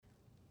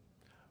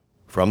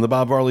From the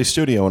Bob Varley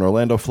Studio in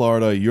Orlando,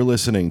 Florida, you're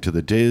listening to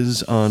the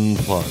Diz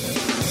Unplugged.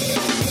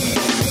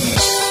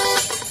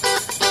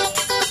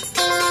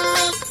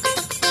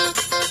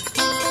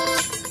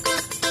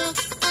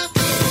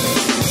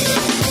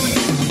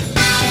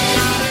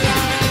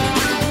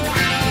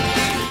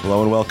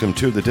 Hello and welcome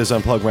to the Diz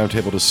Unplugged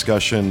Roundtable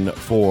discussion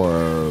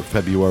for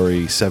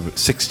February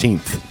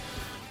 16th,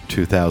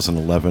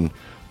 2011.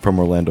 From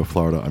Orlando,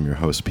 Florida, I'm your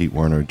host, Pete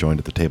Werner, joined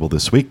at the table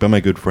this week by my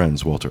good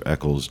friends Walter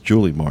Eccles,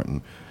 Julie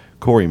Martin,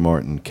 Corey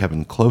Martin,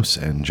 Kevin Close,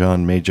 and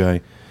John Magi,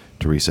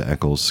 Teresa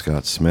Eccles,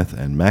 Scott Smith,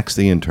 and Max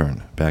the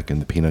Intern back in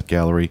the Peanut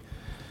Gallery.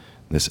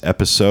 This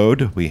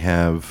episode, we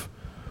have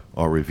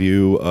our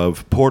review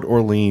of Port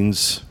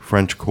Orleans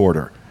French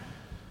Quarter,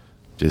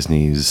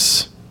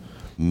 Disney's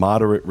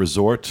moderate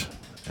resort.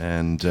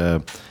 And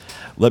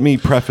let me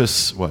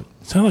preface what?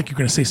 Sound like you're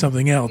going to say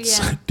something else.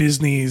 Yeah.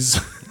 Disney's,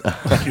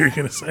 like you're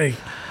going to say.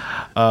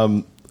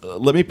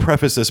 Let me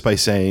preface this by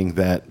saying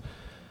that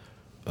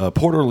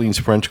Port Orleans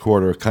French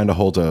Quarter kind of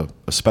holds a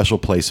special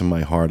place in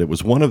my heart. It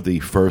was one of the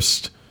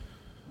first,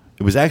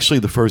 it was actually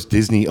the first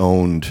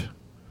Disney-owned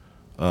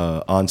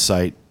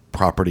on-site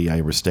property I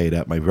ever stayed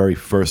at. My very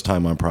first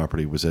time on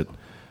property was at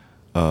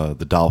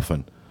the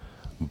Dolphin.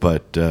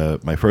 But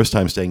my first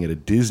time staying at a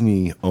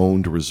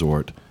Disney-owned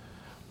resort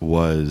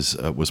was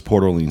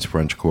Port Orleans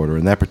French Quarter.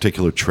 And that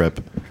particular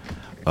trip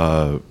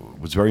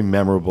was very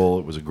memorable.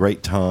 It was a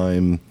great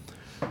time.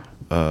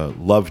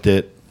 Loved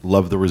it.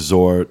 Loved the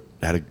resort.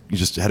 Had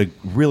a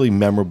really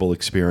memorable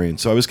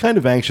experience. So I was kind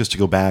of anxious to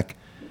go back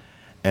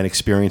and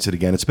experience it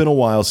again. It's been a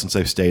while since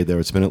I've stayed there.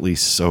 It's been at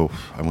least, I'm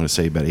going to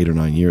say about 8 or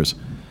 9 years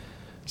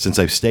since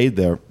I've stayed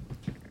there.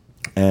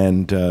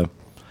 And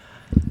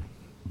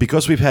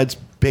because we've had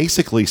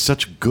basically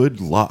such good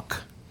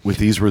luck with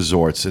these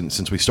resorts, and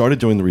since we started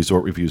doing the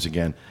resort reviews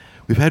again,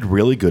 we've had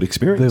really good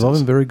experiences. They've all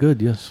been very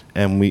good, yes.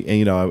 And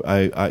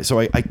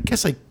I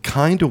guess I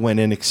kind of went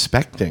in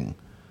expecting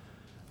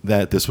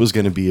that this was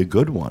going to be a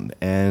good one.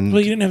 And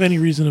well, you didn't have any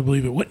reason to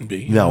believe it wouldn't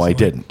be. No, I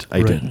didn't.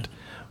 I didn't.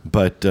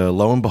 But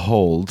lo and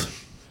behold,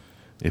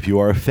 if you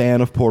are a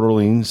fan of Port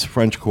Orleans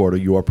French Quarter,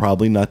 you are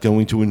probably not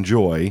going to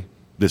enjoy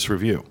this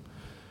review.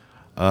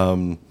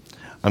 I'm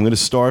going to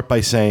start by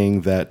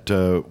saying that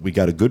we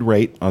got a good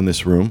rate on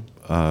this room.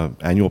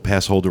 Annual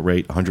pass holder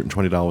rate,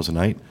 $120 a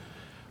night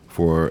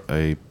for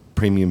a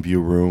premium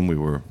view room. We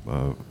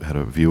had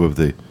a view of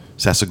the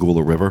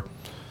Sassagoula River.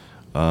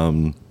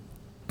 And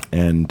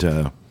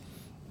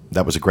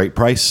that was a great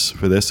price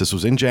for this. This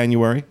was in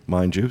January,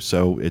 mind you,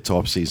 so it's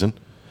off season.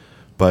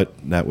 But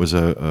that was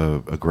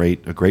a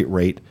great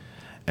rate,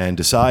 and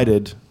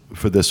decided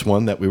for this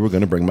one that we were going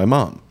to bring my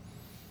mom.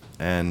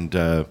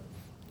 And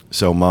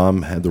so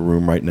Mom had the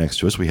room right next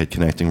to us. We had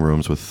connecting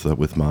rooms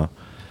with Ma.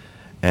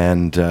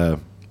 And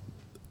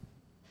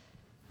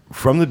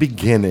from the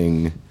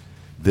beginning,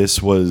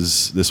 this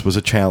was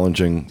a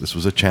challenging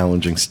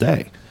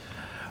stay.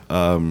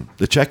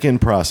 The check-in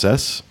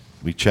process.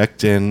 We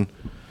checked in,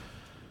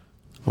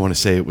 I want to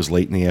say it was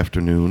late in the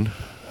afternoon,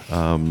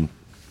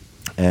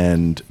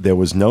 and there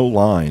was no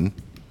line,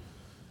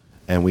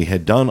 and we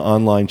had done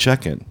online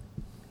check-in,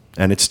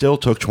 and it still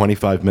took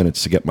 25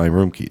 minutes to get my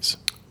room keys.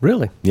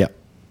 Really? Yeah.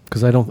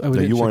 Because I didn't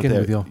check in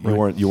there. with you.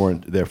 Right. You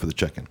weren't there for the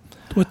check-in.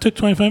 What took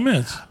 25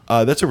 minutes?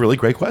 That's a really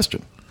great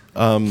question.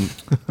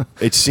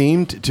 It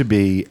seemed to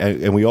be,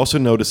 and we also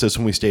noticed this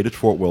when we stayed at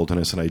Fort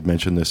Wilderness, and I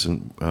mentioned this,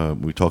 and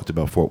we talked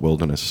about Fort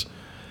Wilderness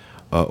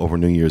over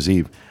New Year's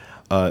Eve,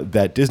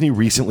 that Disney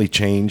recently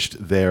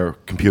changed their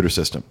computer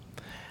system.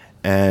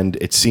 And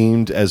it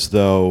seemed as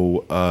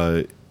though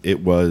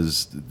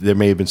there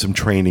may have been some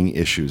training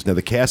issues. Now,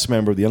 the cast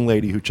member, the young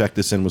lady who checked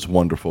us in, was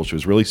wonderful. She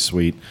was really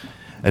sweet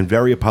and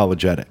very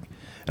apologetic.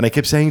 And I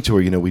kept saying to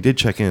her, we did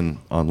check in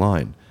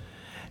online.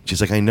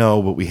 She's like, I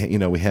know, but we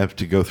have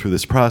to go through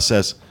this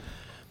process.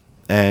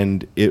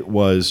 And it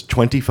was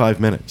 25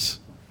 minutes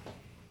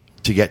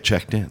to get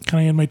checked in. Can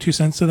I add my 2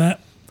 cents to that?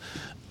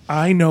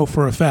 I know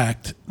for a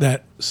fact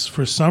that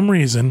for some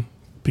reason,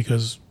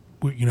 because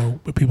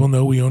people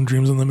know we own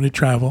Dreams Unlimited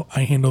Travel,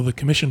 I handle the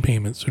commission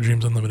payments for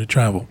Dreams Unlimited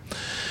Travel.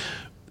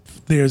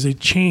 There's a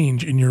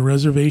change in your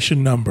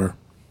reservation number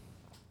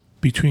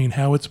between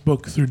how it's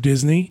booked through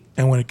Disney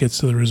and when it gets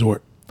to the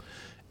resort.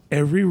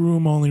 Every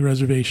room-only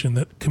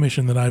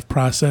commission that I've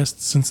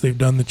processed since they've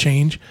done the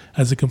change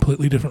has a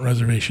completely different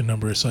reservation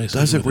number associated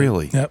with it. Does it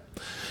really? Yep.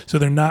 So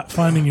they're not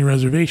finding your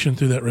reservation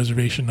through that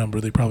reservation number.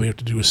 They probably have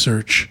to do a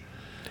search.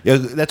 Yeah,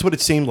 that's what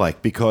it seemed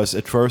like, because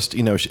at first,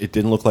 it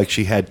didn't look like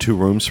she had 2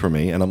 rooms for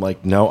me. And I'm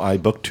like, no, I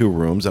booked 2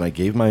 rooms, and I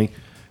gave my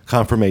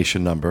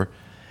confirmation number.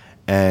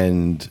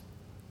 And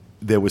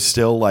there was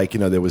still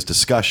there was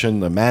discussion.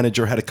 The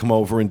manager had to come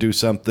over and do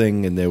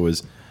something, and there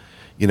was,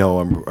 I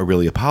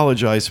really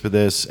apologize for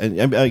this.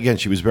 And again,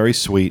 she was very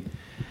sweet,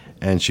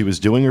 and she was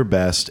doing her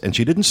best, and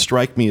she didn't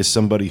strike me as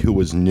somebody who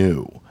was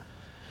new.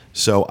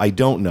 So I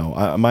don't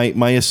know.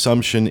 My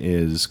assumption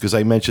is, because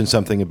I mentioned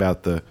something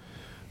about the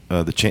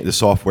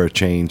software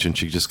change, and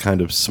she just kind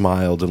of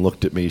smiled and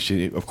looked at me.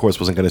 She, of course,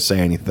 wasn't going to say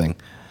anything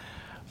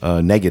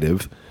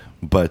negative,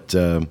 but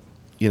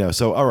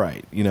So all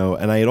right,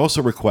 and I had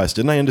also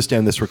requested, and I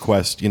understand this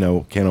request,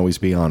 can't always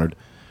be honored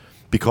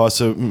because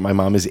my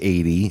mom is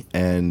 80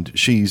 and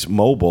she's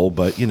mobile,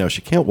 but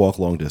she can't walk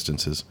long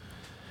distances,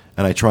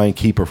 and I try and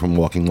keep her from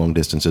walking long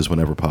distances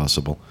whenever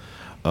possible.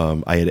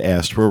 I had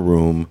asked for a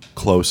room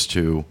close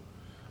to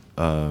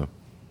the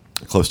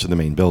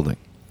main building,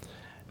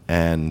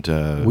 and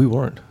we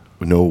weren't.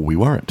 No, we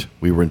weren't.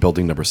 We were in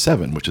building number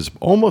 7, which is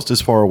almost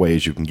as far away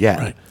as you can get.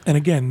 Right. And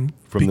again,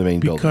 from the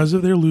main building. Because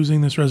of their losing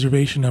this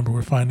reservation number,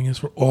 we're finding is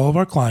for all of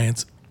our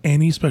clients,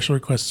 any special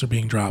requests are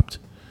being dropped.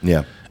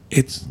 Yeah.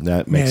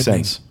 That makes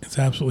sense. It's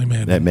absolutely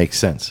maddening. That makes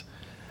sense.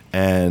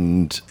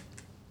 And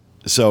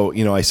so,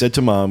 I said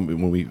to Mom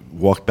when we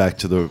walked back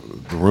to the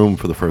room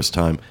for the first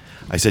time,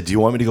 I said, "Do you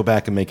want me to go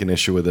back and make an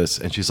issue with this?"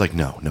 And she's like,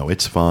 "No,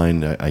 it's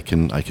fine. I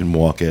can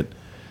walk it."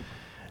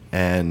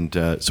 And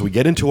so we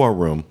get into our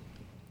room.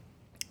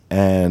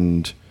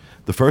 And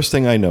the first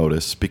thing I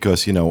notice,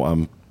 because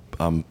I'm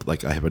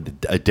like I have an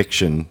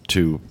addiction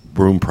to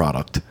room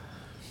product,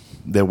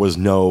 there was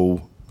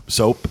no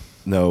soap,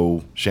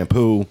 no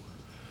shampoo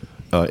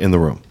in the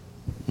room.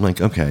 I'm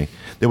like, okay.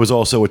 There was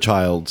also a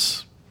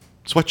child's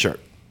sweatshirt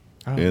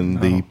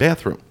in the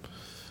bathroom,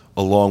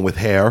 along with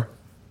hair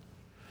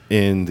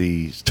in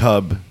the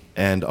tub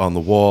and on the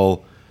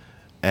wall,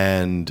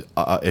 and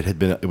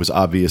it was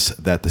obvious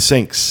that the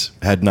sinks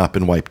had not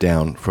been wiped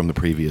down from the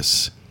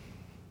previous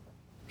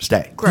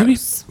stay.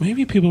 Gross.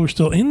 Maybe people were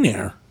still in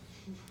there.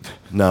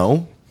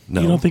 No.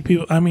 You don't think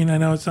people? I mean, I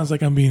know it sounds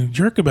like I'm being a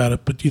jerk about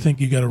it, but do you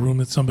think you got a room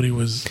that somebody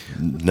was?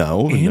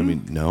 No.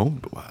 in? No.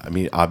 I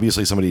mean,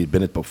 obviously somebody had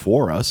been it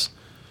before us.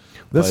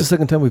 That's the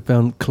second time we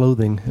found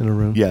clothing in a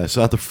room. Yeah, it's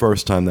not the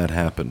first time that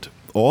happened.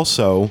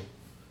 Also,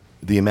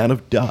 the amount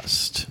of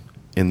dust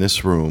in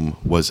this room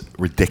was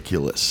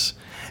ridiculous.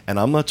 And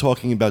I'm not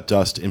talking about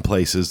dust in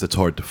places that's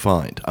hard to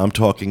find. I'm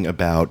talking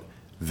about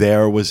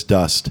there was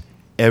dust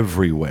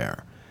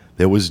everywhere.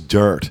 There was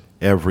dirt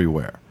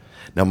everywhere.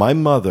 Now, my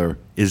mother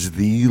is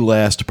the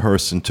last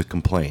person to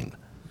complain.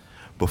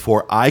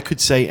 Before I could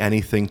say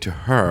anything to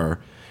her,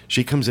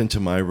 she comes into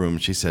my room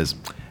and she says,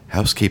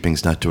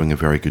 "Housekeeping's not doing a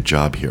very good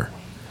job here."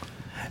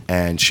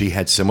 And she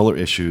had similar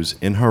issues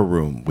in her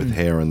room with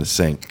hair in the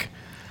sink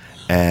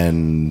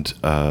and,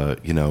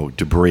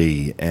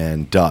 debris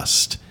and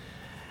dust.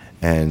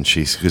 And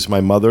because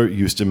my mother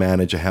used to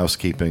manage a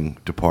housekeeping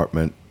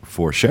department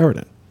for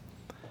Sheridan.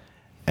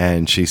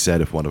 And she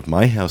said if one of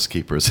my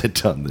housekeepers had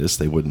done this,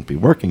 they wouldn't be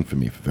working for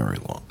me for very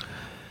long.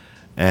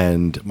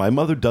 And my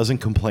mother doesn't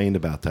complain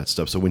about that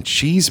stuff. So when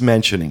she's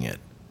mentioning it,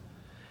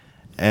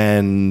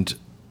 and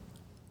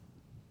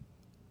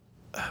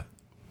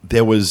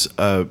there was,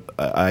 so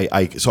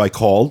I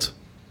called,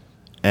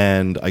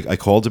 and I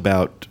called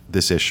about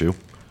this issue,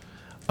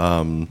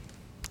 and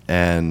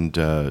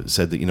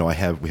said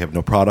that we have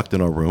no product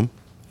in our room,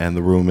 and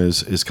the room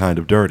is kind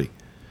of dirty,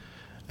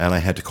 and I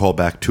had to call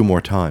back 2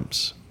 more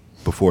times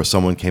before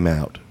someone came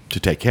out to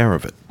take care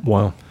of it.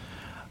 Wow.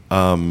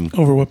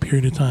 Over what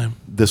period of time?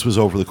 This was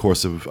over the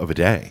course of a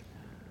day.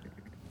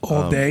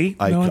 All day?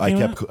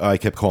 I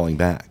kept calling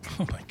back.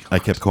 Oh my God. I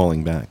kept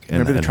calling back.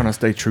 Maybe they're trying to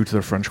stay true to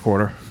their French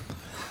Quarter.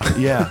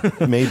 Yeah,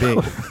 maybe.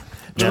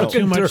 Now,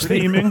 Too much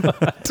theming.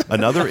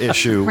 Another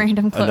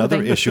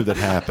issue that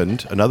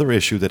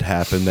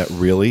happened that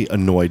really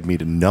annoyed me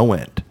to no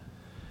end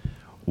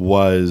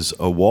was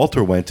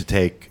Walter went to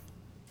take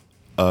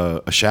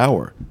a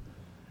shower,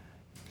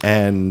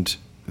 and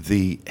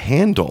the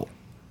handle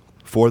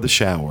for the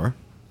shower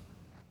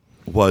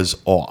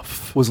was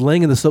off. Was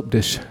laying in the soap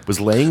dish.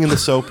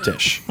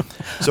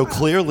 So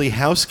clearly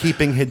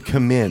housekeeping had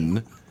come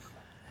in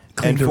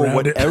and for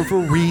whatever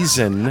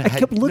reason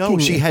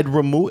she had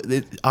removed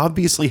it.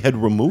 Obviously had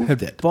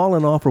removed it.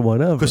 Fallen off or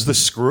whatever. Because the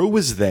screw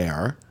was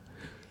there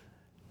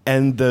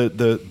and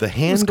the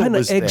handle was kind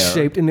of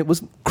egg-shaped, and it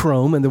was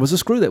chrome, and there was a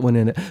screw that went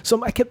in it.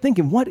 So I kept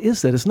thinking, what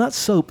is that? It's not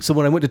soap. So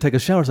when I went to take a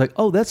shower, I was like,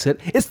 oh, that's it.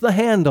 It's the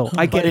handle.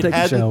 I can't take a shower. But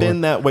it hadn't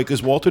been that way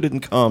because Walter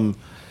didn't come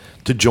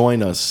to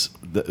join us.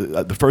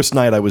 The first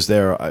night I was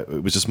there,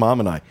 it was just Mom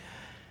and I.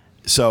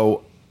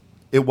 So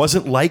it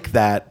wasn't like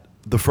that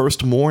the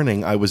first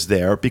morning I was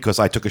there because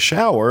I took a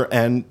shower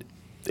and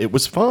it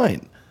was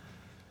fine.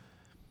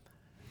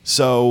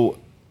 So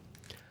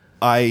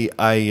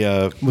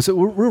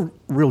we're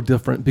real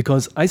different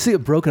because I see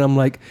it broken. I'm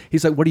like,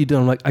 he's like, what are you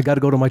doing? I'm like, I got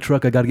to go to my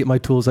truck. I got to get my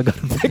tools. I got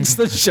to fix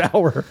the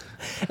shower.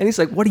 And he's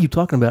like, what are you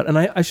talking about? And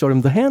I showed him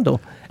the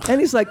handle.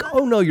 And he's like,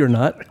 oh, no, you're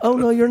not. Oh,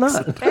 no, you're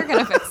not. They're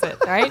going to fix it,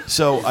 right?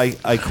 So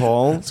I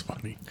call. That's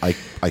funny.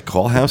 I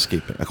call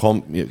housekeeping. I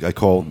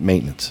call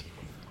maintenance.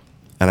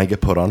 And I get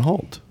put on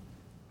hold.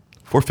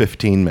 For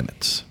 15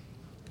 minutes.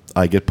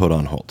 I get put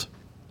on hold.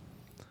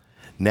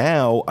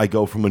 Now I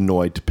go from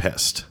annoyed to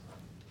pissed.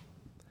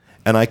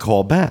 And I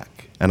call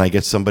back, and I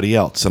get somebody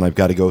else, and I've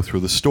got to go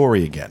through the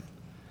story again.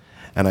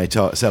 And I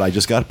said, I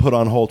just got put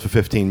on hold for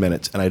 15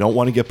 minutes, and I don't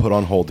want to get put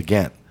on hold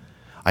again.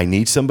 I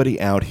need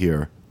somebody out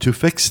here to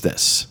fix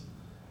this.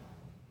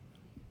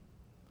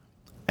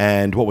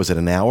 And what was it,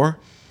 an hour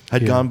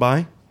had gone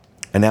by?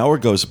 An hour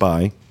goes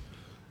by,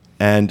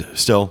 And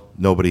still,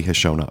 nobody has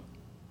shown up.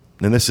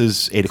 And this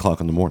is 8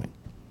 o'clock in the morning.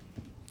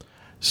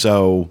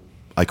 So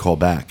I call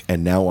back,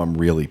 and now I'm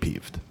really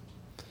peeved.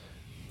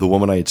 The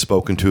woman I had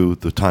spoken to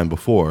the time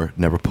before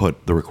never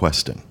put the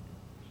request in.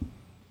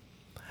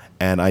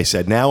 And I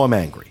said, now I'm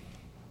angry.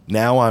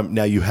 Now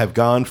you have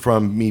gone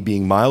from me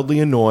being mildly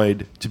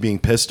annoyed to being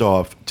pissed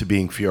off to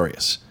being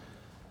furious.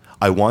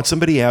 I want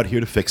somebody out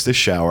here to fix this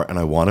shower, and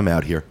I want him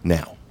out here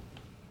now.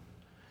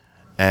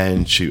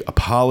 And she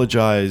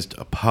apologized,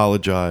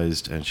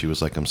 and she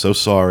was like, I'm so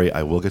sorry.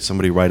 I will get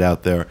somebody right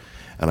out there.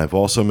 And I've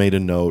also made a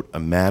note, a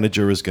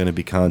manager is going to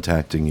be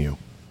contacting you.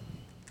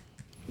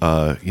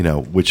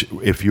 Which,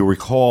 if you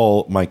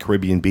recall my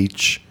Caribbean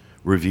Beach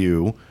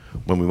review,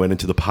 when we went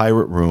into the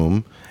pirate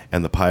room,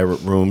 and the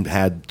pirate room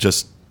had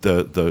just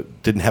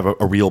didn't have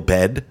a real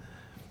bed,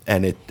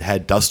 and it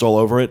had dust all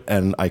over it,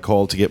 and I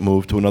called to get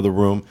moved to another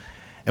room.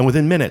 And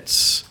within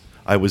minutes,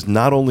 I was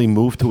not only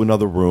moved to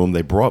another room,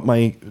 they brought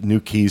my new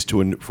keys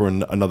for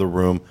another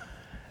room,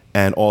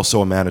 and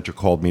also a manager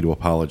called me to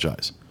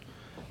apologize.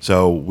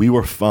 So we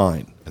were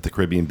fine at the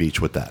Caribbean Beach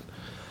with that.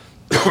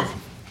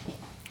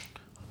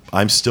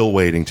 I'm still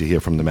waiting to hear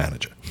from the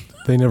manager.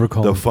 They never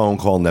called. The phone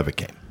call never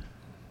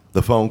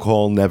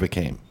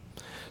came.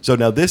 So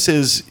now this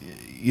is,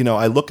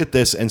 I look at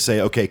this and say,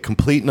 okay,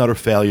 complete and utter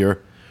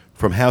failure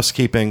from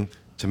housekeeping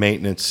to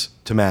maintenance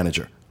to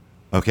manager.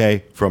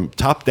 Okay? From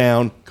top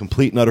down,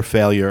 complete and utter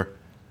failure.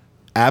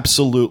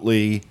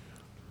 Absolutely,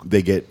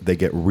 they get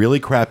really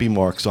crappy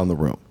marks on the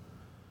room.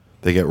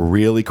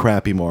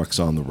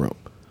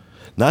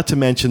 Not to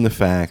mention the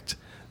fact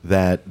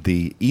that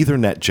the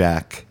Ethernet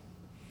jack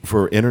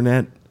for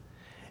internet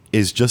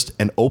is just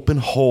an open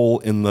hole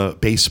in the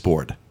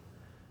baseboard.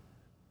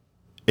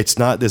 There's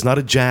not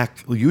a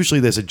jack. Usually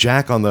there's a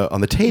jack on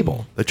the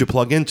table that you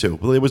plug into.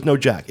 Well, there was no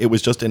jack. It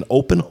was just an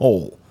open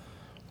hole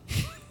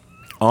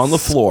on the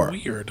floor,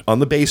 weird. On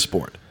the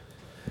baseboard.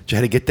 You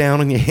had to get down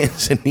on your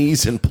hands and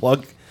knees and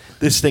plug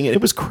this thing in.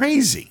 It was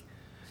crazy.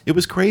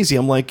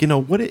 I'm like,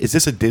 what is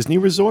this, a Disney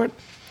resort?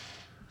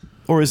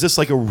 Or is this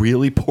like a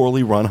really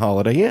poorly run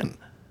Holiday Inn?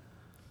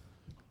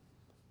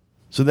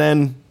 So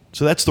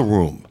that's the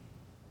room.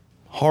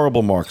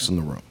 Horrible marks in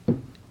the room.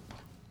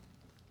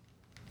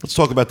 Let's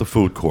talk about the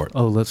food court.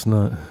 Oh, let's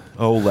not.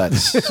 Oh,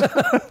 let's.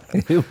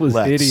 It was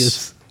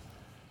hideous.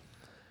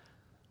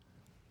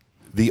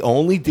 The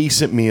only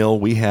decent meal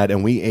we had,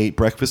 and we ate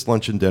breakfast,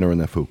 lunch, and dinner in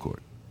that food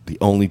court. The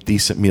only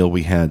decent meal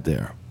we had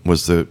there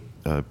was the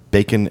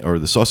bacon or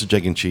the sausage,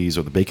 egg, and cheese,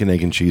 or the bacon,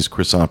 egg, and cheese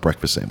croissant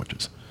breakfast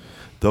sandwiches.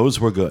 Those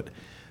were good.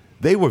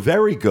 They were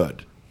very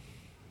good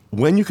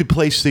when you could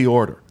place the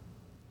order.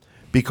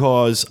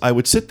 Because I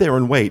would sit there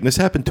and wait, and this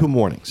happened 2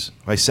 mornings.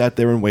 I sat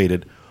there and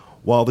waited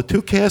while the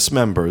 2 cast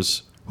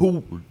members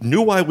who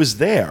knew I was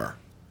there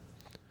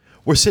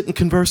were sitting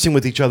conversing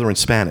with each other in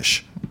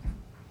Spanish.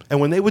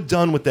 And when they were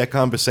done with that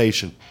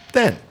conversation,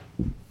 then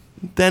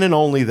and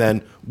only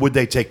then would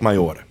they take my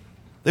order.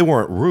 They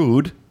weren't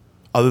rude,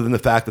 other than the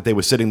fact that they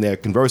were sitting there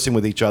conversing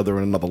with each other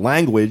in another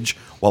language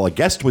while a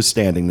guest was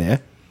standing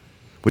there,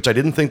 which I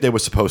didn't think they were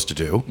supposed to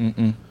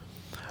do.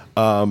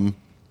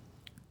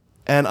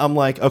 And I'm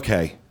like,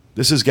 okay,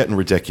 this is getting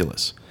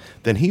ridiculous.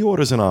 Then he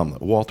orders an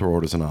omelet. Walter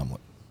orders an omelet.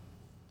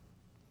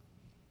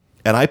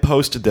 And I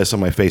posted this on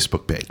my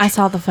Facebook page. I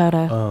saw the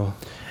photo. Oh.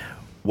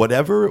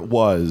 Whatever it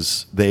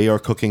was they are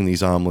cooking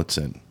these omelets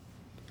in,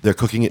 they're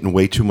cooking it in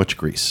way too much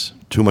grease,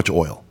 too much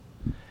oil.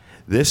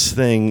 This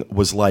thing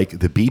was like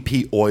the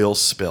BP oil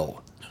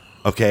spill.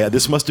 Okay,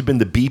 this must have been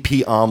the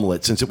BP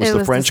omelet since it was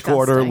the French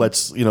Quarter.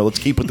 Let's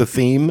keep with the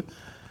theme.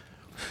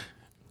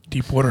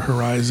 Deepwater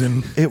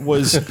Horizon. It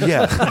was,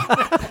 yeah.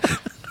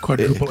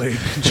 Quadruple egg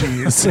and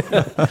cheese.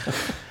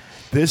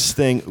 This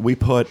thing we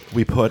put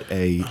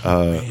a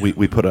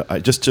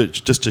just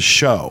to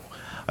show.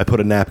 I put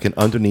a napkin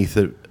underneath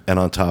it and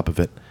on top of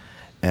it,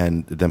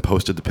 and then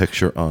posted the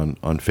picture on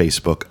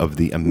Facebook of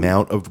the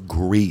amount of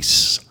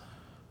grease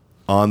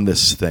on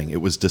this thing. It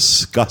was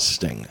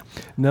disgusting.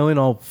 Now, in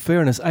all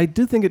fairness, I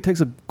do think it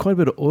takes quite a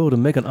bit of oil to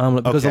make an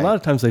omelet because a lot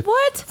of times they.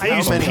 What? I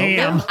use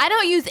Pam. I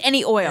don't use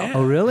any oil.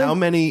 Oh, really?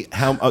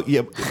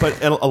 Yeah,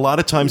 but a lot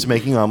of times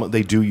making omelet,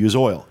 they do use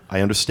oil.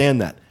 I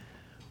understand that.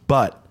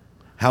 But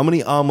how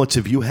many omelets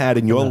have you had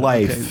in your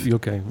life?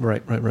 Okay,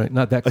 right.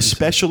 Not that greasy.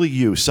 Especially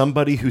you,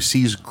 somebody who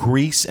sees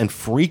grease and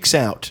freaks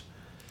out.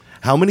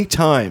 How many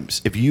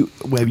times have you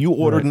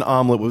ordered an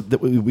omelet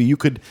where you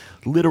could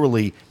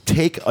literally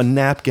take a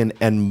napkin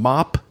and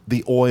mop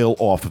the oil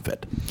off of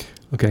it?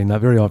 Okay, not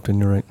very often,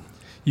 you're right.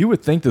 You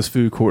would think this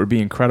food court would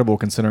be incredible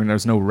considering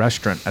there's no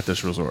restaurant at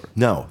this resort.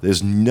 No,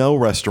 there's no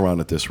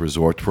restaurant at this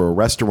resort. For a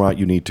restaurant,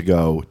 you need to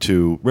go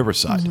to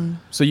Riverside. Mm-hmm.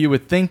 So you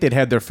would think they'd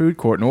had their food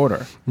court in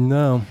order.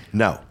 No.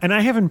 And I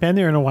haven't been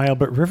there in a while,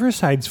 but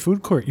Riverside's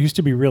food court used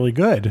to be really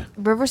good.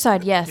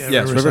 Riverside, yes. Yeah.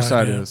 Yes,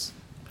 Riverside yeah. is.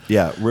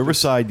 Yeah,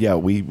 Riverside. Yeah,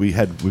 we've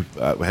had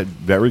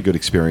very good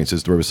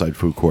experiences at the Riverside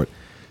food court.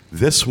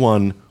 This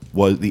one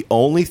was the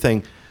only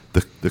thing,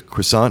 the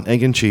croissant,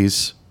 egg and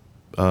cheese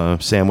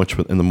sandwich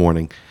in the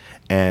morning,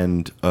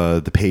 and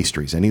the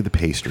pastries, any of the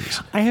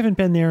pastries. I haven't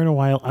been there in a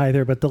while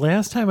either, but the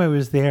last time I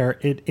was there,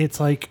 it's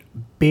like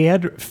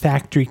bad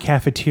factory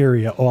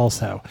cafeteria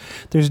also.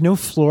 There's no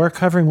floor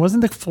covering.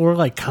 Wasn't the floor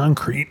like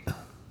concrete?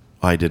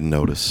 I didn't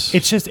notice.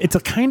 It's a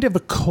kind of a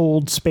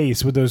cold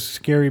space with those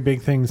scary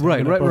big things. Right,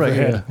 hanging right, up right.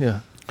 overhead. Yeah.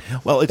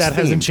 Well, it's That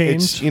hasn't themed.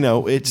 changed?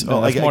 It's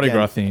No, that's Mardi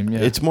Gras themed, yeah.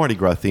 It's Mardi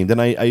Gras themed,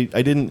 and I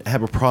didn't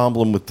have a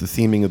problem with the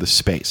theming of the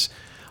space.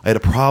 I had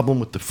a problem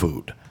with the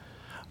food.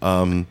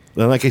 And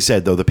like I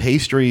said, though, the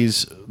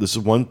pastries. This is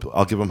one.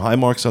 I'll give them high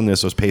marks on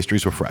this. Those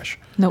pastries were fresh.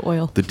 No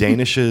oil. The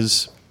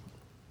danishes,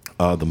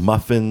 the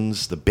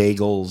muffins, the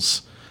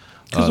bagels.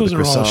 Because those the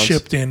are all croissants.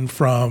 shipped in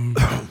from.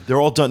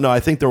 They're all done. No, I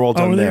think they're all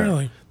done are they there.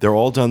 really? They're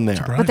all done there.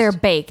 Surprised. But they're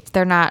baked.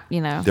 They're not,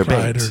 They're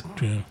fried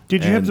baked. or, yeah.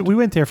 Did you have? And- We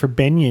went there for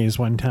beignets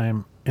one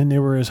time, and they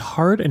were as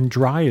hard and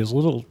dry as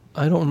little.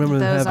 I don't remember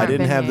them Those having. I aren't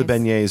didn't have the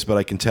beignets, but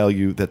I can tell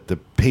you that the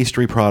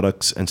pastry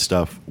products and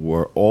stuff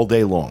were all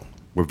day long.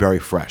 Were very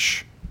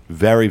fresh,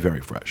 very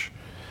very fresh.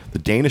 The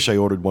Danish I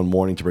ordered one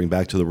morning to bring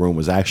back to the room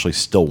was actually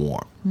still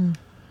warm,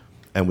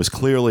 and was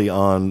clearly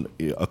on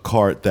a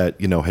cart that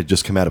had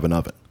just come out of an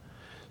oven.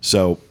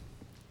 So,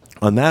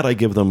 on that I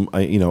give them,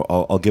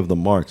 I'll give them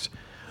marks,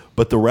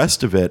 but the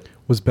rest of it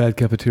Was bad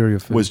cafeteria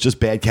food. was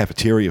just bad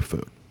cafeteria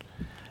food.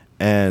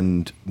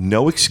 And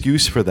no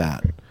excuse for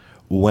that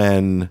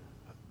when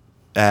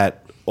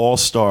at All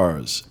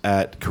Stars,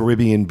 at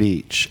Caribbean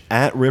Beach,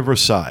 at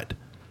Riverside,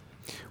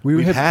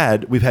 we've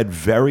had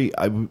very,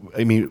 I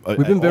mean, We've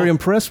been very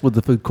impressed with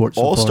the food court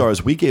so All far.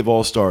 Stars, we gave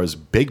All Stars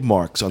big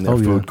marks on their Oh,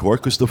 yeah. food court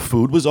because the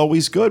food was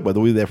always good,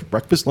 whether we were there for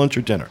breakfast, lunch,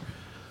 or dinner.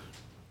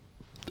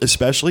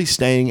 Especially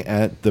staying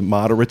at the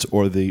moderates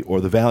or the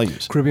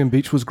values. Caribbean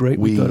Beach was great.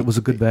 We thought it was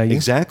a good value.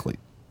 Exactly.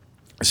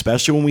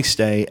 Especially when we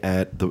stay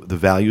at the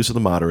values of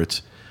the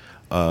moderates,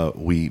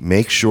 we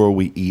make sure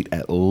we eat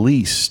at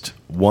least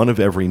one of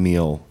every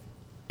meal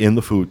in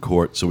the food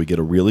court so we get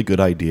a really good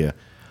idea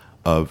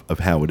of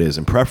how it is,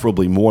 and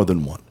preferably more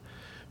than one,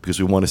 because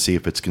we want to see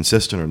if it's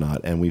consistent or not.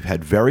 And we've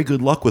had very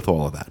good luck with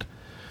all of that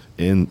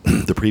in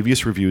the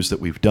previous reviews that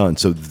we've done.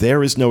 So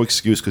there is no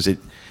excuse, because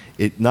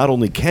it not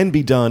only can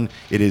be done,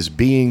 it is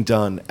being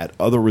done at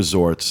other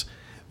resorts.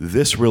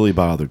 This really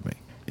bothered me.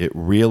 It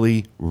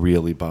really,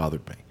 really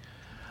bothered me.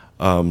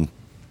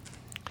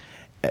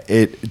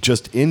 It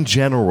just, in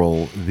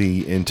general,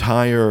 the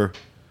entire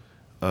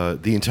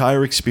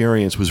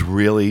experience was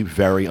really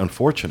very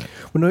unfortunate.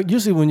 Well, no,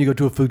 usually when you go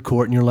to a food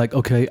court and you're like,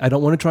 okay, I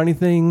don't want to try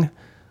anything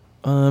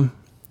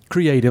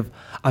creative.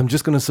 I'm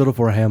just going to settle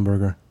for a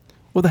hamburger.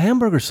 Well, the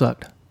hamburger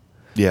sucked.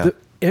 Yeah.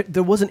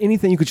 There wasn't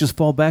anything you could just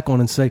fall back on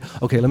and say,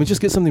 okay, let me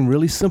just get something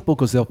really simple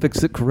because they'll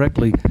fix it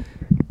correctly.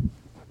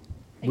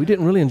 We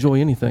didn't really enjoy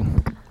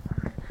anything.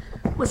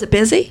 Was it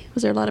busy?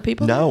 Was there a lot of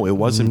people? No, it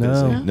wasn't No.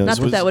 busy. No? No, Not this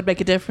that was- that would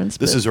make a difference.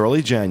 This but is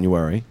early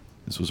January.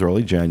 This was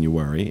early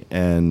January,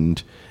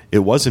 and it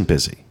wasn't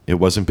busy. It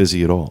wasn't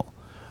busy at all.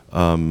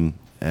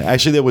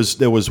 Actually,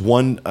 there was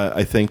one.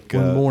 I think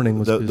One morning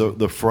was busy.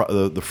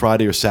 the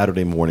Friday or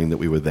Saturday morning that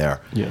we were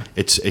there. Yeah.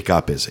 It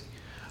got busy,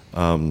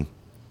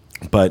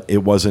 but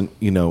it wasn't.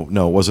 It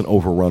wasn't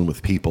overrun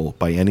with people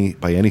by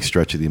any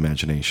stretch of the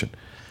imagination,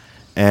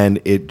 and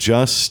it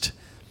just.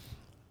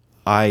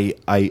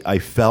 I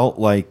felt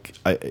like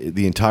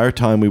the entire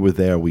time we were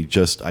there,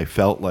 I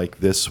felt like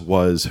this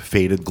was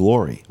fated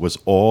glory, was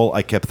all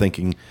I kept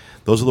thinking.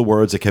 Those are the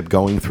words that kept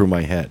going through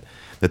my head,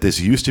 that this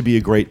used to be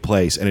a great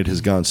place and it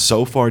has gone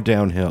so far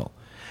downhill.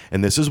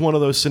 And this is one of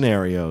those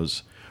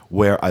scenarios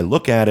where I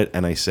look at it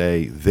and I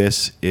say,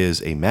 this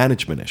is a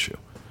management issue.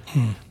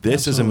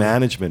 This is a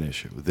management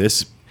issue.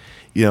 This,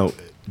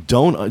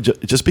 don't,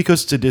 just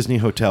because it's a Disney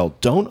hotel,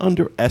 don't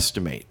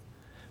underestimate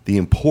the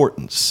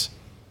importance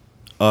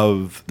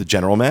of the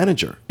general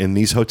manager in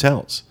these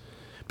hotels,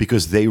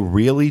 because they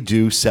really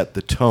do set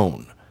the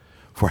tone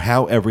for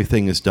how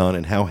everything is done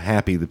and how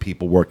happy the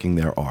people working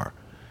there are.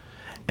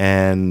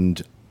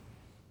 And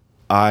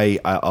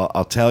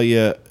I'll tell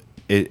you,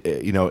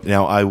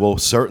 now I will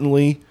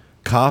certainly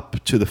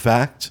cop to the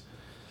fact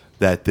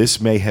that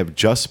this may have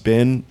just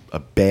been a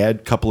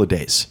bad couple of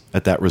days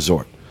at that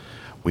resort.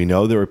 We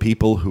know there are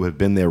people who have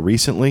been there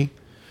recently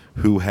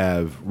who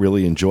have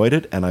really enjoyed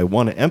it, and I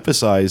want to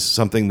emphasize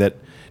something that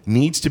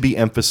needs to be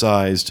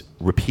emphasized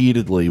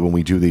repeatedly when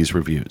we do these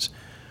reviews.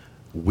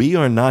 We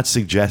are not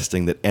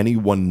suggesting that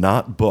anyone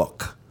not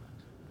book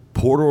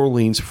Port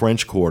Orleans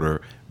French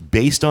Quarter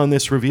based on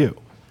this review.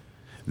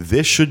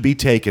 This should be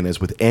taken, as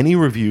with any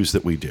reviews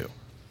that we do,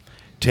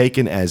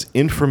 taken as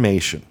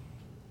information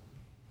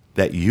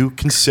that you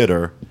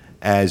consider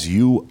as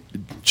you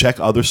check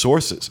other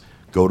sources.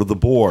 Go to the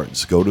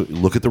boards,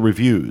 look at the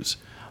reviews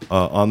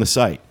on the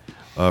site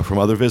from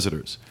other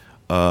visitors,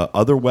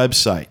 other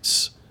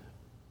websites.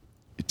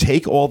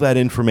 Take all that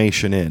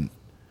information in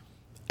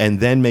and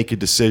then make a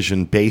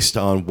decision based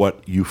on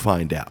what you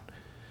find out.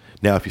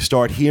 Now, if you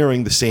start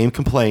hearing the same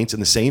complaints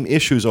and the same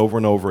issues over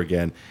and over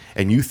again,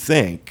 and you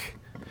think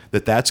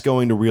that that's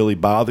going to really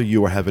bother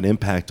you or have an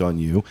impact on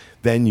you,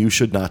 then you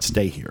should not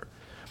stay here.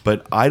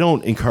 But I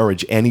don't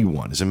encourage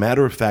anyone. As a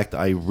matter of fact,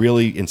 I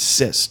really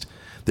insist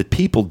that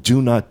people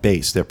do not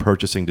base their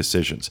purchasing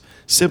decisions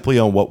simply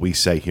on what we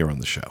say here on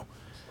the show.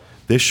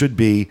 This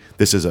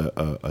is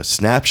a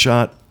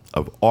snapshot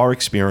of our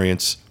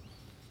experience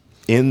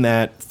in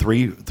that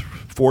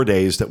 4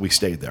 days that we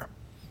stayed there.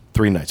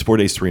 3 nights, 4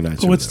 days, 3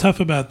 nights. But what's tough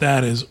about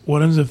that is,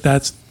 what happens if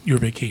that's your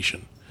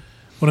vacation?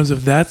 What happens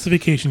if that's the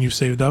vacation you've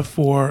saved up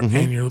for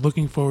and you're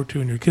looking forward to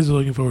and your kids are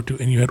looking forward to,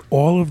 and you had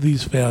all of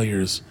these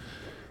failures?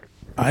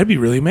 I'd be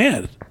really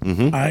mad.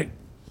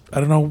 I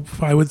don't know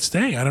if I would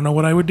stay. I don't know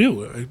what I would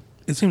do.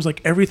 It seems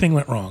like everything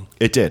went wrong.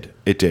 It did.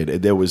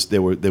 There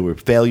were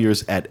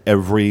failures at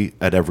every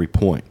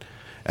point,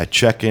 at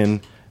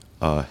check-in,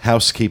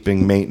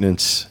 housekeeping,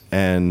 maintenance,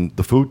 and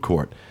the food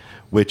court,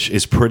 which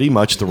is pretty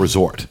much the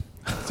resort.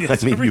 Yeah, I mean,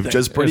 everything. you've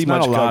just pretty There's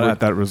much not a lot covered. at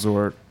that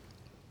resort.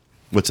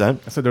 What's that?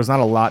 I said there's not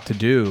a lot to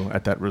do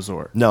at that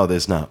resort No,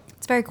 there's not.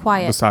 It's very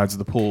quiet. besides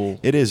the pool.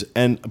 It is,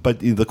 but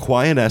the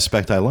quiet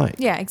aspect I like.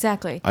 Yeah,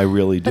 exactly. I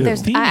really do. But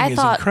there's- Theming I is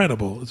thought-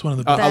 incredible. It's one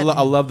of the I, best.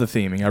 I love the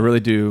theming. I really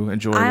do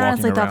enjoy walking I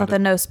honestly around thought that the it.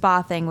 no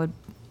spa thing would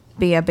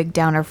be a big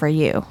downer for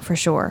you, for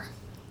sure.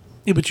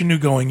 Yeah, but you knew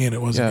going in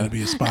it wasn't Yeah. going to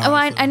be a spa. Oh,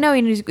 I know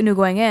you knew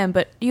going in,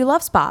 but you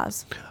love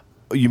spas.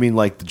 You mean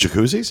like the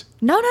jacuzzis?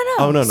 No.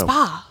 Oh, no.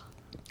 Spa.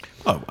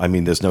 Oh, I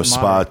mean, there's no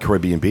spa Modern. at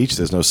Caribbean Beach.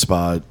 There's no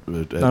spa at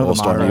None of the All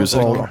Star modern-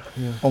 Music. well,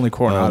 Only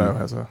Coronado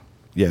has a.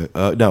 Yeah,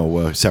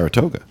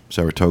 Saratoga.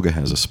 Saratoga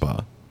has a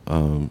spa.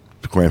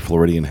 Grand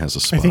Floridian has a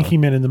spa. I think he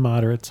meant in the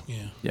moderates. Yeah.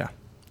 Yeah.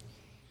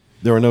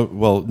 There are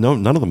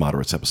none of the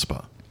moderates have a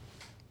spa.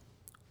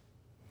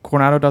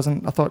 Coronado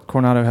doesn't. I thought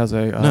Coronado has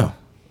a.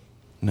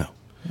 No.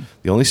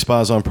 The only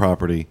spas on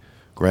property: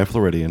 Grand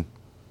Floridian,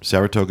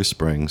 Saratoga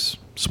Springs,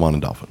 Swan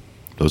and Dolphin.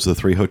 Those are the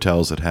 3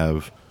 hotels that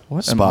have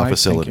What spa am I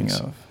facilities.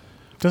 thinking of?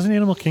 Doesn't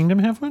Animal Kingdom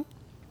have one?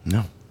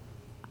 No.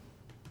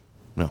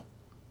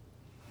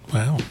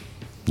 Wow.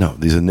 No,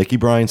 these are Nicky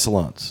Bryan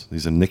salons.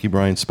 These are Nicky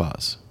Bryan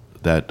spas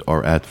that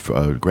are at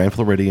Grand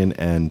Floridian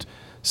and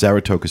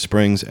Saratoga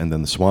Springs, and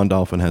then the Swan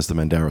Dolphin has the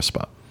Mandara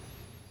Spa.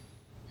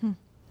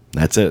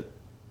 That's it.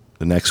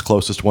 The next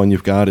closest one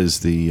you've got is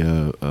the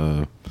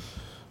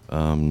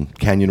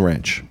Canyon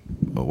Ranch.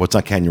 Well, it's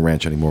not Canyon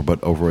Ranch anymore,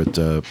 but over at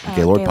Gaylord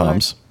Gaylord.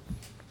 Palms.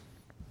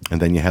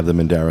 And then you have the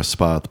Mandara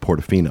Spa at the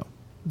Portofino.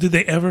 Did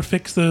they ever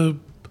fix the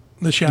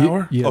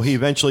shower? Yes. Oh, he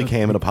eventually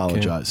came and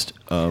apologized.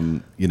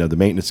 The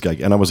maintenance guy,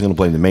 and I wasn't going to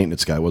blame the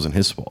maintenance guy. It wasn't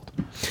his fault.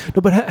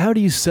 No, but how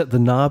do you set the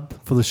knob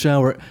for the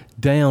shower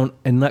down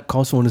and not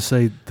cause someone to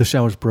say the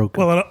shower's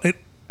broken? Well,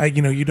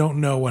 you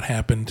don't know what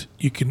happened.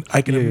 I can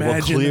Yeah, yeah. Well,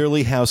 imagine.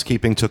 clearly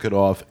housekeeping took it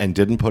off and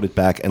didn't put it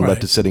back and Right.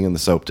 left it sitting in the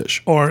soap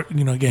dish. Or,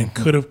 again,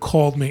 could have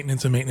called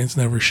maintenance and maintenance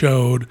never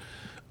showed.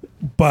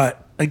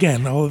 But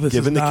again, all of this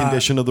Given is the not,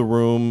 condition of the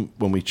room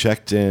when we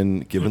checked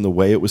in, given the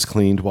way it was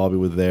cleaned while we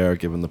were there,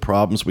 given the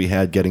problems we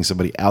had getting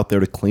somebody out there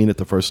to clean it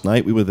the first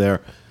night we were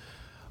there,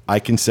 I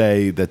can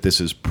say that this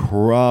is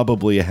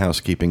probably a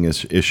housekeeping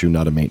issue,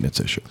 not a maintenance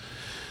issue.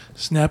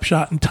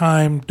 snapshot in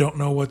time, don't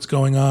know what's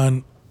going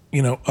on,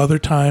 other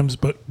times,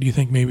 but do you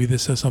think maybe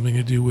this has something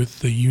to do with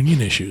the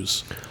union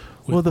issues?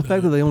 Well, the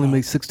fact that they only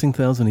make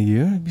 $16,000 a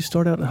year, if you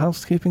start out in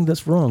housekeeping,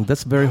 that's wrong.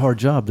 That's a very hard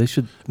job. They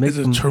should make It's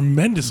a them.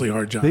 tremendously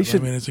hard job. They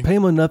should it's pay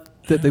them enough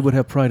that they would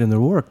have pride in their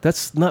work.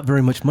 That's not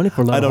very much money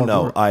for a lot I of don't hard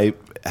know. work. I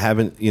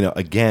haven't,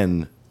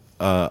 again,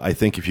 I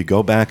think if you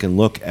go back and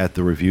look at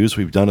the reviews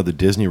we've done of the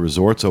Disney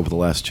resorts over the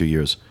last 2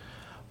 years,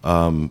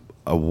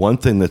 one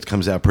thing that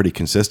comes out pretty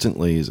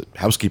consistently is that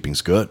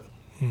housekeeping's good.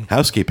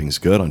 Housekeeping's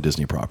good on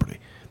Disney property.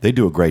 They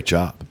do a great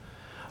job.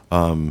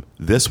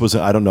 This was,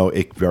 I don't know,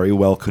 it very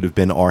well could have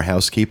been our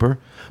housekeeper,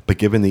 but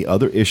given the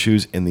other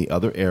issues in the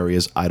other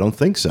areas, I don't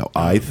think so.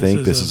 I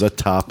think this is a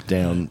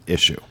top-down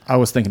issue. I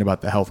was thinking about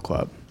the health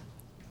club.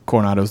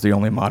 Coronado's the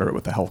only moderate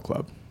with the health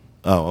club.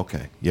 Oh,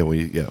 okay. Yeah,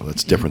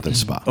 that's different than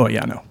spa. Oh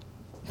yeah, no.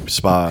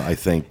 Spa, I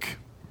think,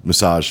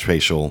 massage,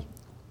 facial,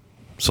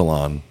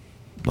 salon,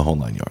 the whole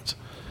 9 yards.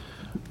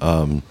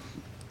 And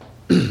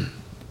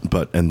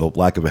the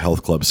lack of a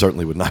health club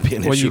certainly would not be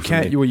an Well, issue you for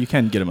can. me. Well, you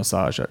can get a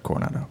massage at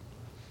Coronado.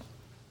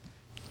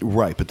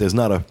 Right, but there's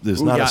not a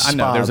Yeah, spa. I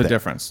know, there's a there.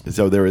 difference.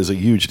 So there is a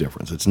huge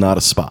difference. It's not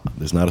a spa.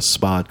 There's not a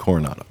spa at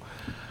Coronado.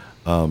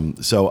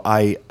 So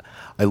I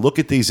look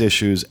at these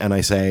issues and I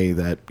say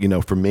that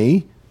for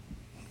me,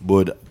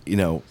 would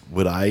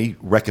I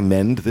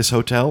recommend this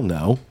hotel?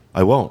 No,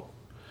 I won't.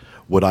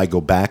 Would I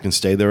go back and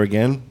stay there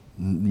again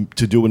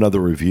to do another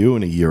review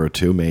in a year or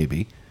two?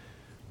 Maybe.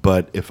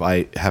 But if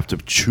I have to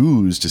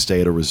choose to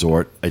stay at a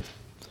resort,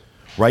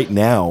 right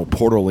now,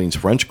 Port Orleans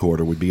French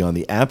Quarter would be on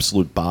the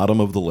absolute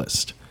bottom of the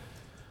list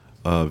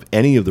of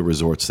any of the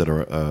resorts that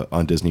are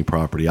on Disney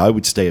property. I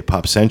would stay at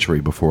Pop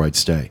Century before I'd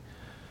stay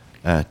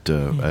at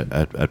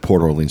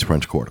Port Orleans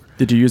French Quarter.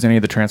 Did you use any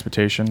of the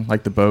transportation,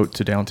 like the boat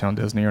to downtown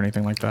Disney or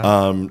anything like that?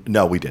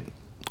 No, we didn't.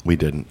 We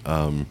didn't.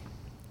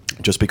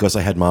 Just because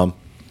I had Mom.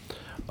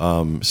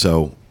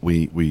 So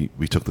we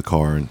took the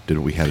car and did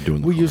what we had to do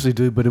in the We car. usually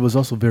do, but it was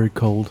also very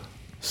cold.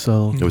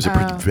 So, It was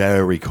a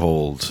very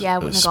cold Yeah, I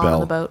wouldn't have spell gone on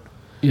the boat.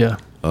 yeah.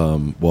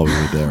 while we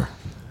were there.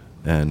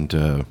 And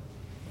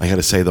I got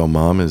to say, though,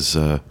 Mom is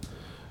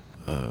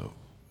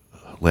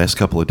last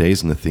couple of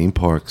days in the theme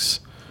parks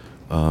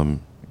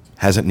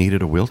hasn't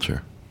needed a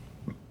wheelchair.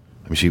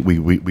 I mean,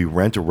 we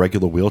rent a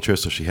regular wheelchair,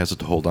 so she has it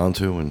to hold on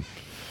to, and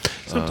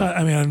Sometimes,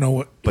 I mean, I don't know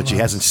what. but she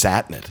hasn't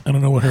sat in it. I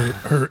don't know what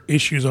her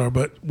issues are,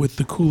 but with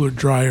the cooler,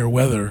 drier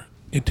weather,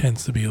 it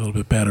tends to be a little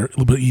bit better, a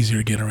little bit easier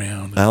to get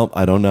around. Well,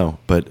 I don't know,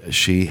 but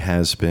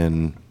she's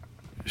been,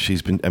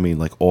 I mean,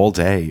 like all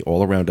day,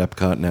 all around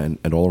Epcot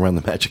and all around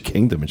the Magic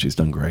Kingdom, and she's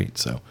done great.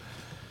 So,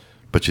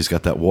 but she's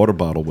got that water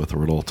bottle with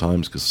her at all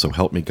times, because so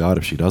help me God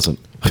if she doesn't.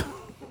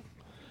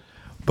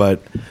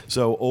 But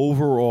so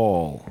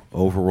overall,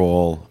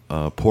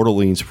 Port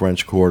Orleans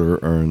French Quarter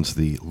earns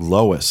the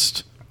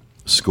lowest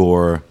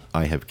score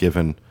I have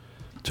given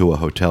to a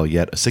hotel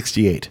yet, a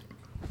 68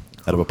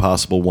 out of a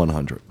possible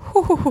 100.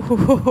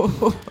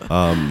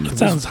 It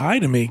sounds high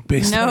to me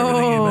based on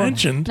everything you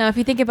mentioned. No, if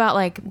you think about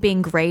like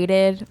being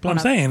graded But on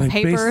I'm saying, a like,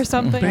 paper based- or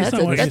something, based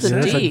on what That's she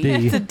a said. D. That's a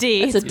D. It's a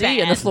D. It's a D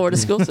in the bad. Florida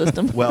school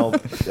system. Well,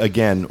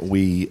 again,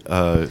 we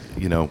What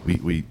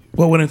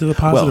went into the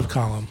positive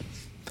column?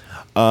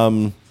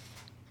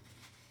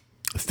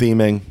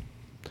 theming.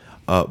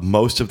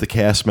 Most of the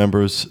cast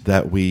members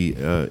that we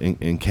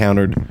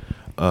encountered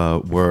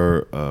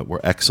were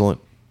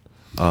excellent,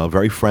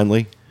 very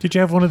friendly. Did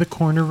you have one of the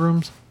corner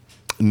rooms?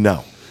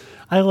 No,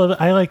 I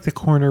like the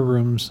corner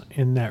rooms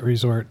in that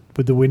resort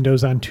with the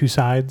windows on two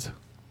sides.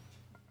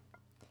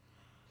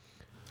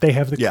 They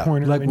have the Yeah.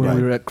 corner Like when window.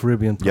 we were at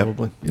Caribbean,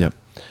 probably. Yep.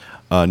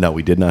 No,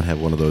 we did not have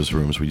one of those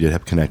rooms. We did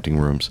have connecting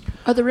rooms.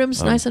 Are the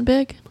rooms nice and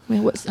big? I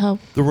mean, what's how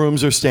The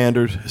rooms are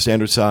standard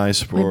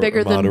size I for mean,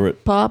 bigger a moderate.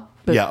 than Pop?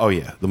 But Yeah. Oh,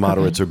 yeah. The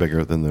moderates are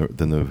bigger than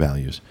the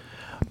values.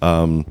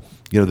 The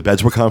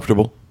beds were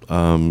comfortable,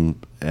 and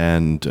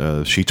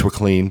sheets were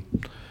clean,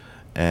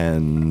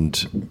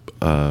 and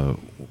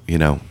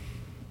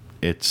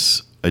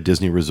it's a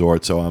Disney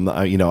resort, so I'm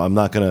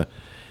not gonna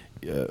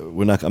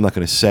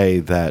say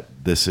that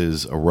this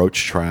is a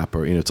roach trap,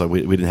 or it's like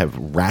we didn't have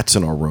rats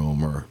in our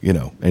room, or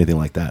anything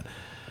like that.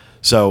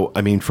 So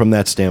I mean, from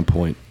that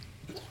standpoint,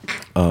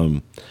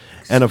 and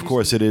of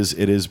course it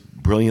is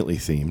brilliantly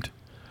themed.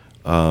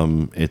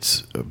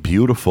 It's a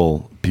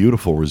beautiful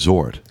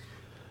resort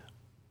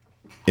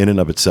in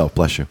and of itself.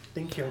 Bless you.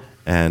 Thank you.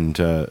 And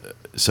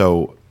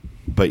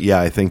but yeah,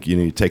 I think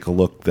you take a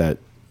look that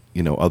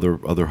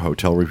other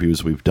hotel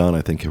reviews we've done,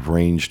 I think, have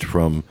ranged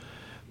from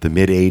the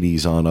mid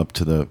 80s on up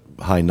to the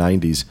high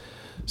 90s.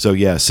 So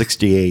yeah,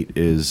 68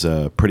 is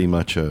pretty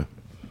much a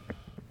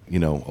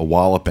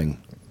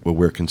walloping where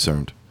we're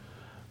concerned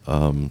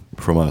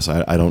from us.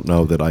 I don't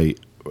know that I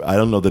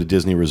don't know that a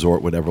Disney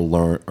resort would ever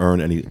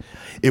earn any.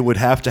 They would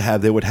have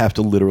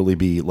to literally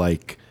be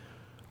like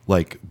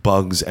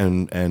bugs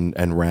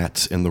and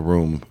rats in the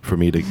room for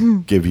me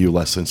to give you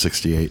less than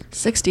 68.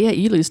 68,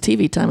 you lose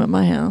TV time at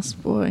my house,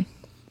 boy.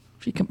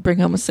 If you can bring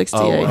home a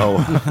 68. Oh.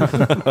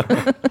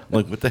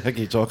 Like, what the heck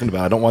are you talking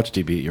about? I don't watch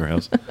TV at your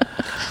house.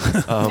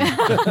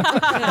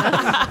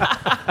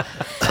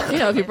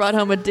 If you brought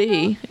home a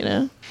D,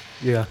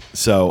 Yeah.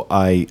 So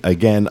I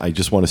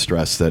just want to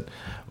stress that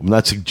I'm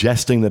not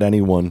suggesting that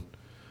anyone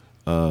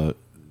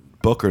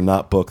book or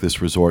not book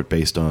this resort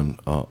based on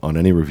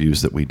any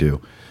reviews that we do,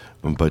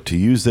 but to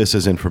use this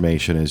as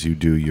information as you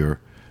do your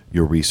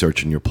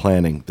research and your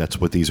planning.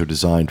 That's what these are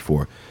designed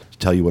for. To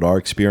tell you what our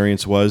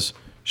experience was,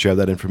 share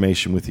that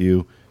information with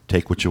you,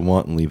 take what you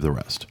want, and leave the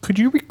rest. Could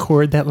you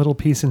record that little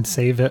piece and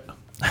save it?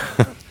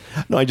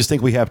 No, I just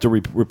think we have to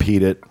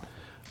repeat it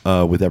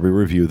with every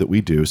review that we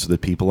do, so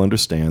that people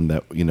understand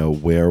that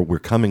where we're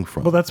coming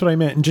from. Well, that's what I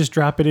meant. And just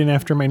drop it in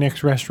after my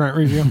next restaurant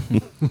review.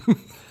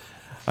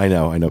 I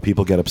know.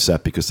 People get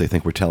upset because they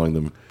think we're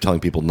telling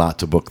people not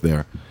to book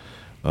there.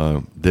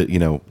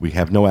 That we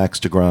have no axe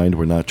to grind.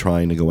 We're not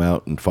trying to go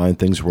out and find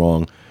things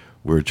wrong.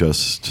 We're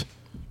just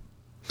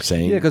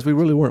saying. Yeah, because we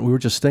really weren't. We were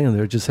just staying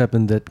there. It just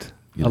happened that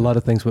a lot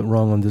of things went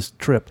wrong on this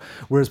trip.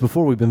 Whereas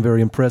before, we've been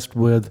very impressed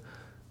with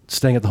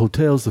staying at the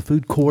hotels, the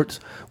food courts.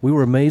 We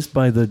were amazed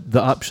by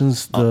the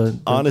options, the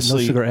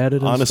honestly, no sugar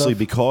added. And honestly, stuff.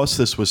 because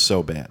this was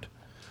so bad,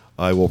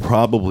 I will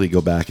probably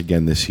go back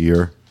again this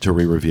year to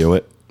re-review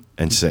it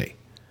and see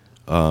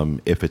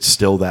if it's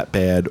still that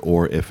bad,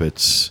 or if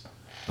it's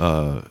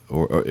or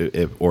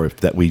if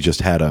that we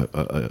just had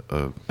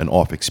an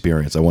off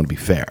experience. I want to be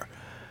fair.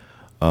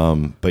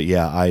 But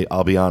yeah,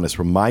 I'll be honest.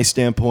 From my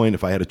standpoint,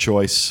 if I had a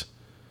choice,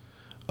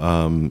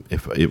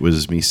 if it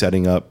was me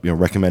setting up,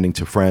 recommending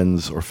to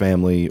friends or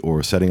family,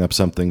 or setting up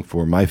something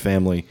for my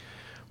family,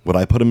 would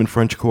I put them in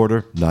French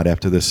Quarter? Not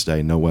after this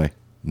stay. No way.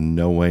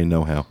 No way,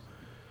 no how.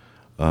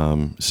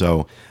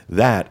 So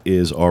that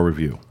is our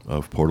review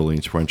of Port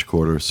Orleans French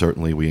Quarter.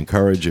 Certainly, we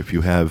encourage, if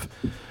you have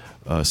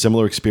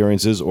similar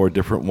experiences or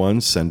different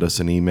ones, send us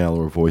an email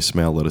or a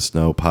voicemail. Let us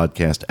know.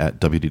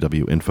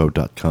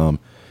 podcast@wdwinfo.com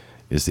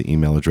is the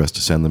email address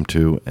to send them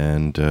to.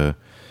 And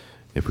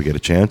if we get a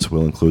chance,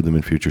 we'll include them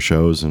in future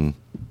shows and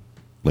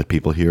let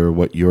people hear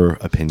what your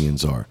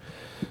opinions are.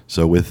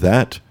 So with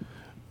that,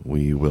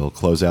 we will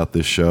close out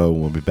this show.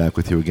 We'll be back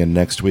with you again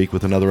next week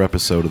with another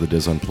episode of the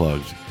Diz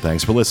Unplugged.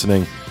 Thanks for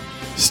listening.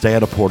 Stay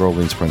out of Port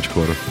Orleans French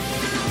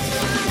Quarter.